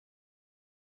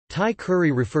Thai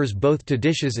curry refers both to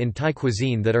dishes in Thai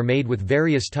cuisine that are made with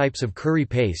various types of curry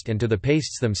paste and to the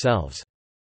pastes themselves.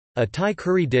 A Thai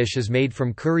curry dish is made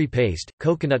from curry paste,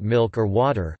 coconut milk or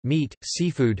water, meat,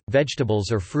 seafood,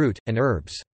 vegetables or fruit, and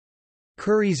herbs.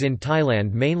 Curries in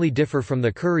Thailand mainly differ from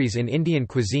the curries in Indian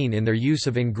cuisine in their use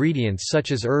of ingredients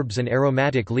such as herbs and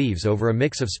aromatic leaves over a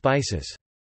mix of spices.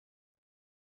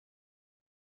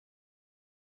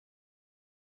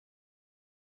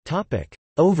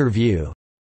 Overview.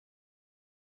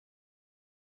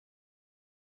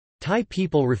 Thai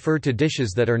people refer to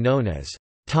dishes that are known as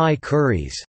Thai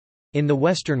curries in the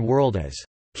Western world as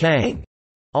kang,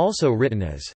 also written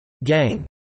as gang.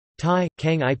 Thai,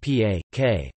 kang ipa,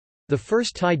 k. The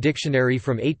first Thai dictionary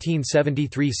from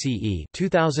 1873 CE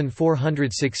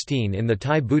 2416 in the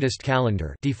Thai Buddhist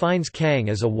calendar defines kang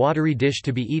as a watery dish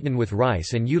to be eaten with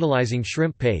rice and utilizing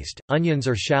shrimp paste, onions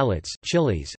or shallots,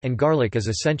 chilies, and garlic as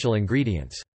essential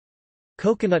ingredients.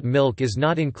 Coconut milk is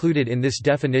not included in this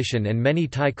definition and many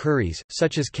Thai curries,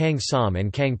 such as kang som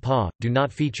and kang pa, do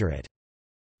not feature it.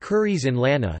 Curries in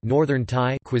Lanna Northern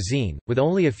Thai cuisine, with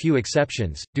only a few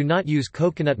exceptions, do not use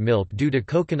coconut milk due to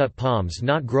coconut palms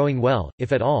not growing well,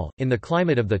 if at all, in the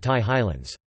climate of the Thai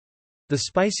highlands. The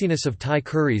spiciness of Thai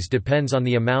curries depends on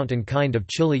the amount and kind of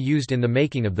chili used in the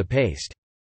making of the paste.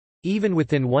 Even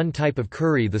within one type of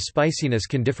curry the spiciness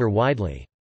can differ widely.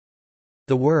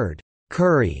 The word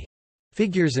curry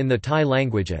figures in the Thai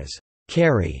language as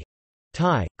curry,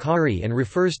 Thai, kari, and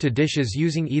refers to dishes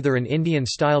using either an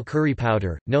Indian-style curry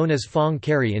powder, known as phong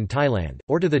curry in Thailand,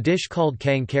 or to the dish called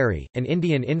kang curry, an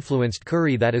Indian-influenced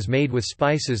curry that is made with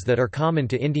spices that are common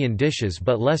to Indian dishes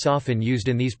but less often used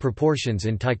in these proportions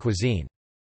in Thai cuisine.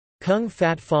 Kung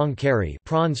Fat Phong curry,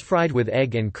 prawns fried with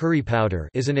egg and curry powder,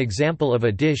 is an example of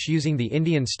a dish using the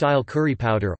Indian-style curry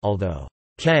powder, although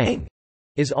kang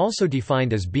is also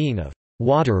defined as being of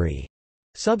watery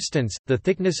substance. The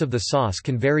thickness of the sauce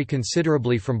can vary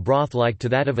considerably from broth-like to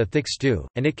that of a thick stew,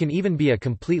 and it can even be a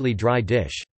completely dry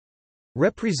dish.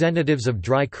 Representatives of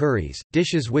dry curries,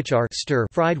 dishes which are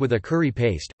stir-fried with a curry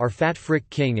paste, are Fat Frick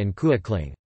King and Kua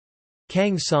Kling.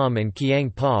 Kang Som and Kiang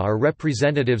Pa are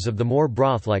representatives of the more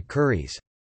broth-like curries.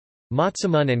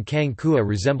 Matsamun and Kang Kua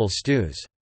resemble stews.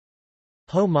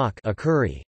 Ho Mak, a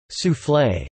curry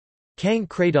soufflé, Kang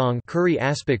Kradong, curry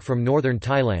aspic from northern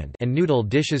Thailand, and noodle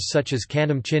dishes such as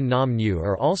Kanam Chin Nam Nyu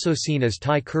are also seen as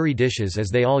Thai curry dishes as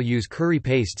they all use curry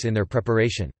pastes in their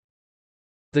preparation.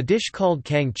 The dish called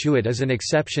Kang Chuit is an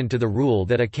exception to the rule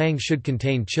that a kang should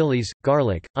contain chilies,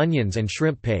 garlic, onions and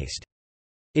shrimp paste.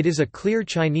 It is a clear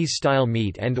Chinese-style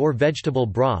meat and or vegetable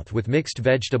broth with mixed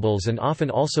vegetables and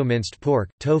often also minced pork,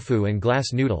 tofu and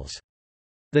glass noodles.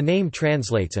 The name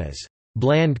translates as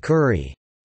bland curry,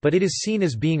 but it is seen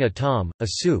as being a tom, a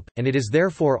soup, and it is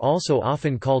therefore also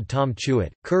often called tom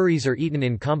chuit. Curries are eaten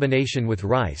in combination with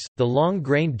rice, the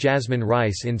long-grained jasmine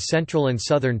rice in central and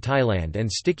southern Thailand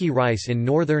and sticky rice in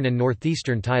northern and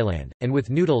northeastern Thailand, and with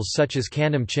noodles such as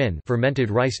kanam chin, fermented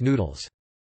rice noodles.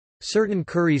 Certain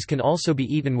curries can also be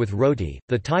eaten with roti,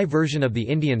 the Thai version of the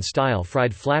Indian-style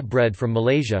fried flatbread from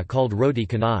Malaysia called roti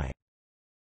canai.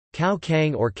 Khao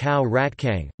kang or khao rat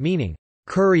kang, meaning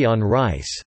curry on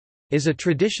rice, is a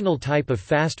traditional type of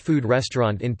fast food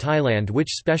restaurant in Thailand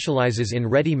which specializes in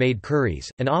ready-made curries,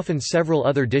 and often several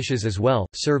other dishes as well,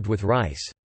 served with rice.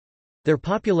 Their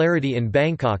popularity in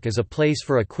Bangkok as a place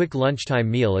for a quick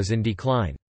lunchtime meal is in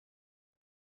decline.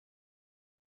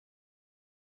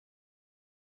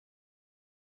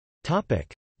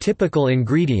 Typical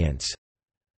ingredients.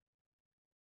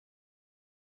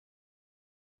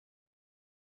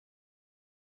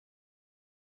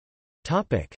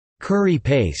 Curry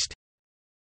paste.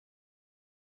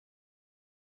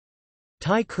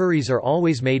 Thai curries are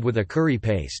always made with a curry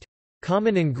paste.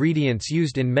 Common ingredients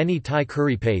used in many Thai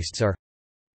curry pastes are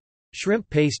shrimp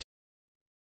paste,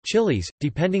 chilies,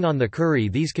 depending on the curry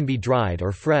these can be dried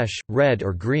or fresh, red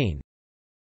or green,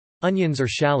 onions or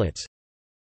shallots,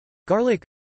 garlic,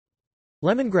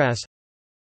 lemongrass,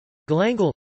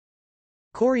 galangal,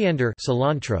 coriander,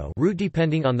 cilantro root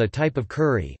depending on the type of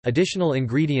curry. Additional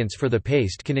ingredients for the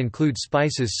paste can include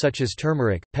spices such as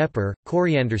turmeric, pepper,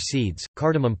 coriander seeds,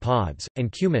 cardamom pods,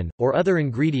 and cumin, or other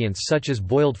ingredients such as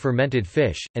boiled fermented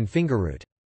fish, and fingerroot.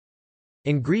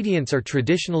 Ingredients are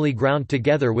traditionally ground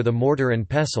together with a mortar and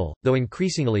pestle, though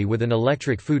increasingly with an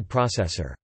electric food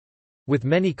processor. With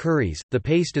many curries, the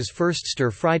paste is first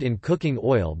stir-fried in cooking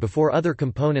oil before other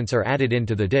components are added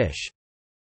into the dish.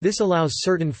 This allows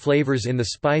certain flavors in the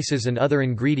spices and other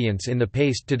ingredients in the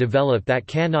paste to develop that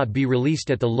cannot be released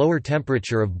at the lower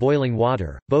temperature of boiling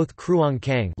water. Both kruang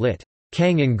kang lit.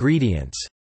 Kang ingredients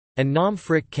and nam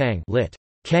frick kang lit.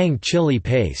 Kang chili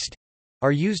paste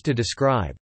are used to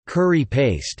describe curry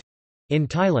paste in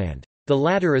Thailand. The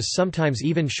latter is sometimes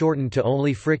even shortened to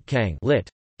only Frick Kang, lit.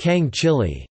 Kang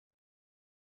chili.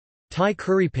 Thai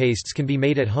curry pastes can be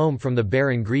made at home from the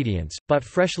bare ingredients, bought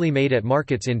freshly made at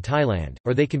markets in Thailand,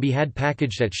 or they can be had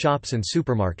packaged at shops and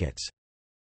supermarkets.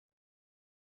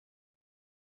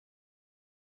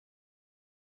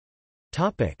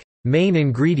 Main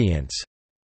ingredients.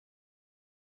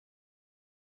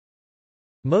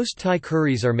 Most Thai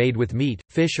curries are made with meat,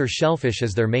 fish or shellfish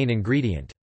as their main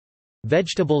ingredient.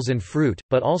 Vegetables and fruit,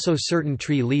 but also certain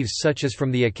tree leaves such as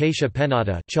from the Acacia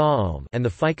pinnata and the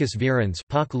Ficus virens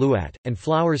and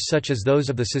flowers such as those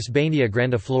of the Sesbania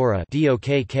grandiflora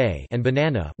and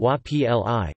banana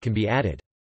can be added.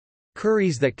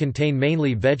 Curries that contain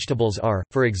mainly vegetables are,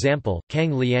 for example,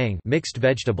 kang liang mixed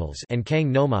vegetables and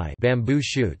kang nomai bamboo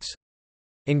shoots.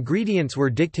 Ingredients were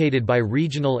dictated by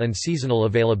regional and seasonal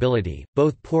availability.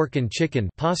 Both pork and chicken,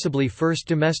 possibly first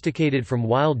domesticated from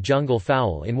wild jungle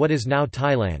fowl in what is now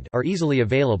Thailand, are easily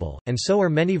available, and so are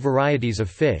many varieties of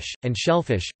fish and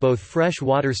shellfish, both fresh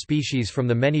water species from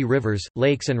the many rivers,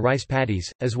 lakes and rice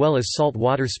paddies, as well as salt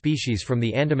water species from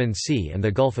the Andaman Sea and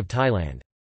the Gulf of Thailand.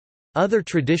 Other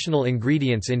traditional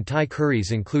ingredients in Thai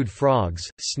curries include frogs,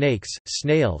 snakes,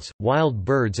 snails, wild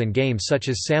birds and game such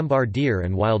as sambar deer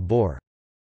and wild boar.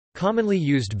 Commonly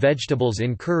used vegetables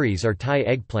in curries are Thai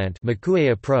eggplant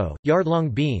pro,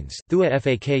 yardlong beans thua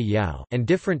fak yao, and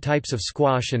different types of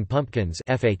squash and pumpkins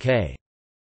fak.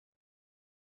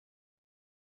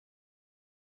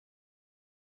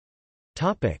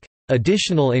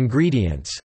 Additional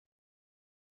ingredients.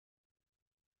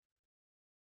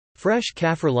 Fresh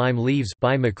kaffir lime leaves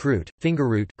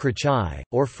fingerroot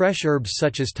or fresh herbs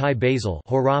such as Thai basil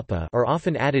are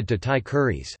often added to Thai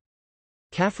curries.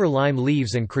 Kaffir lime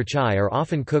leaves and krachai are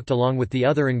often cooked along with the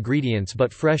other ingredients,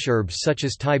 but fresh herbs such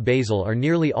as Thai basil are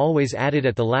nearly always added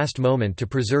at the last moment to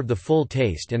preserve the full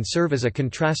taste and serve as a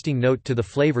contrasting note to the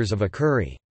flavors of a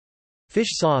curry.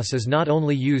 Fish sauce is not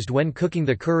only used when cooking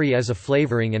the curry as a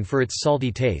flavoring and for its salty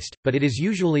taste, but it is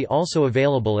usually also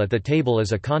available at the table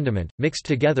as a condiment, mixed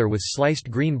together with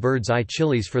sliced green bird's eye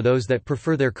chilies for those that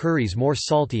prefer their curries more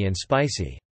salty and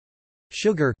spicy.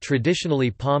 Sugar,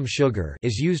 traditionally palm sugar,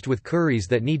 is used with curries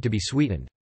that need to be sweetened.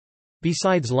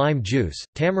 Besides lime juice,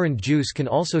 tamarind juice can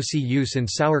also see use in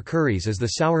sour curries as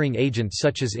the souring agent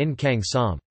such as in kang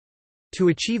som. To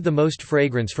achieve the most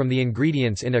fragrance from the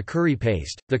ingredients in a curry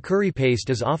paste, the curry paste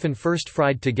is often first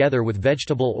fried together with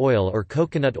vegetable oil or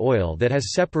coconut oil that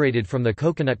has separated from the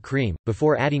coconut cream,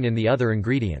 before adding in the other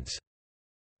ingredients.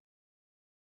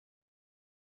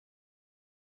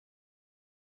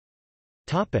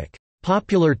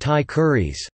 Popular Thai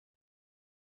curries.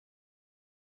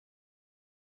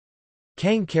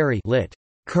 Kang curry, lit.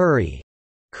 Curry.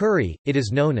 Curry, it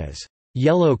is known as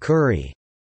yellow curry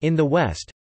in the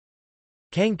West.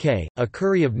 Kang kay, a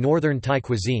curry of northern Thai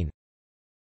cuisine.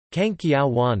 Kang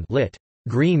kiao wan, lit.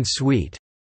 Green sweet.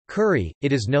 Curry,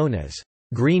 it is known as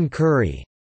green curry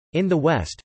in the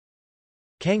West.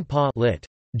 Kang pa, lit.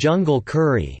 Jungle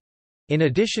curry. In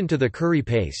addition to the curry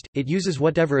paste, it uses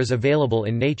whatever is available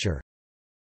in nature.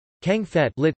 Kang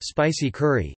phet, lit. Spicy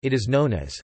curry, it is known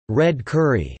as red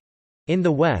curry in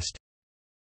the West.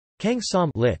 Kang som,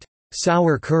 lit.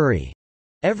 Sour curry.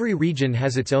 Every region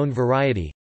has its own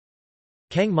variety.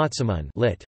 Kang matsamun,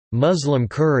 lit. Muslim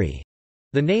curry.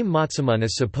 The name matsamun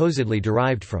is supposedly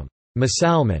derived from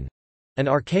Musalman, an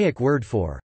archaic word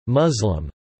for Muslim.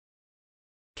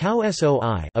 Khao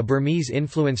soi, a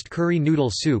Burmese-influenced curry noodle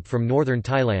soup from northern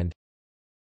Thailand.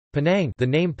 Penang, the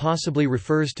name possibly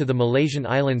refers to the Malaysian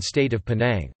island state of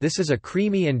Penang. This is a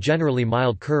creamy and generally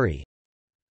mild curry.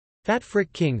 Phat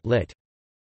Frick King, lit.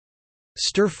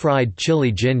 Stir-fried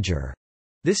chili ginger.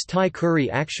 This Thai curry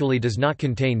actually does not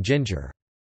contain ginger.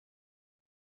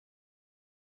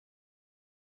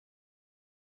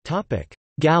 Topic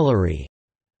Gallery.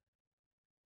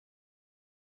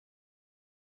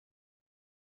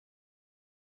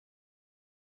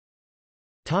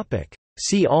 Topic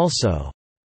See also.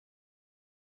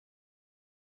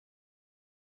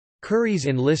 Curries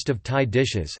in list of Thai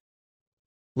dishes.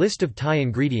 List of Thai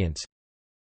ingredients.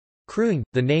 Kruing,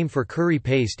 the name for curry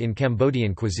paste in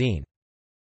Cambodian cuisine.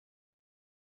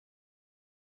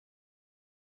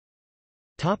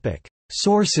 Topic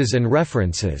Sources and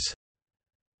references.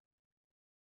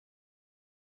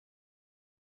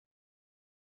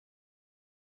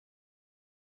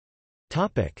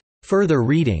 Topic Further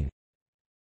reading.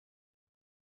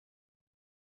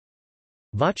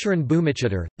 Vacharan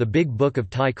Bhumichitar, The Big Book of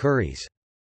Thai Curries.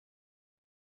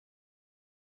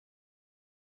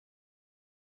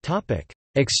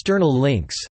 External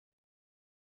links.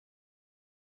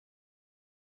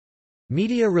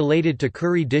 Media related to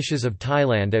curry dishes of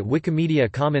Thailand at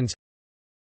Wikimedia Commons.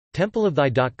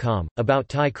 Templeofthai.com, about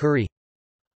Thai curry.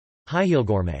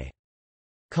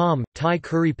 Highheelgourmet.com, Thai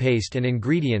curry paste and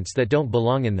ingredients that don't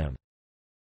belong in them.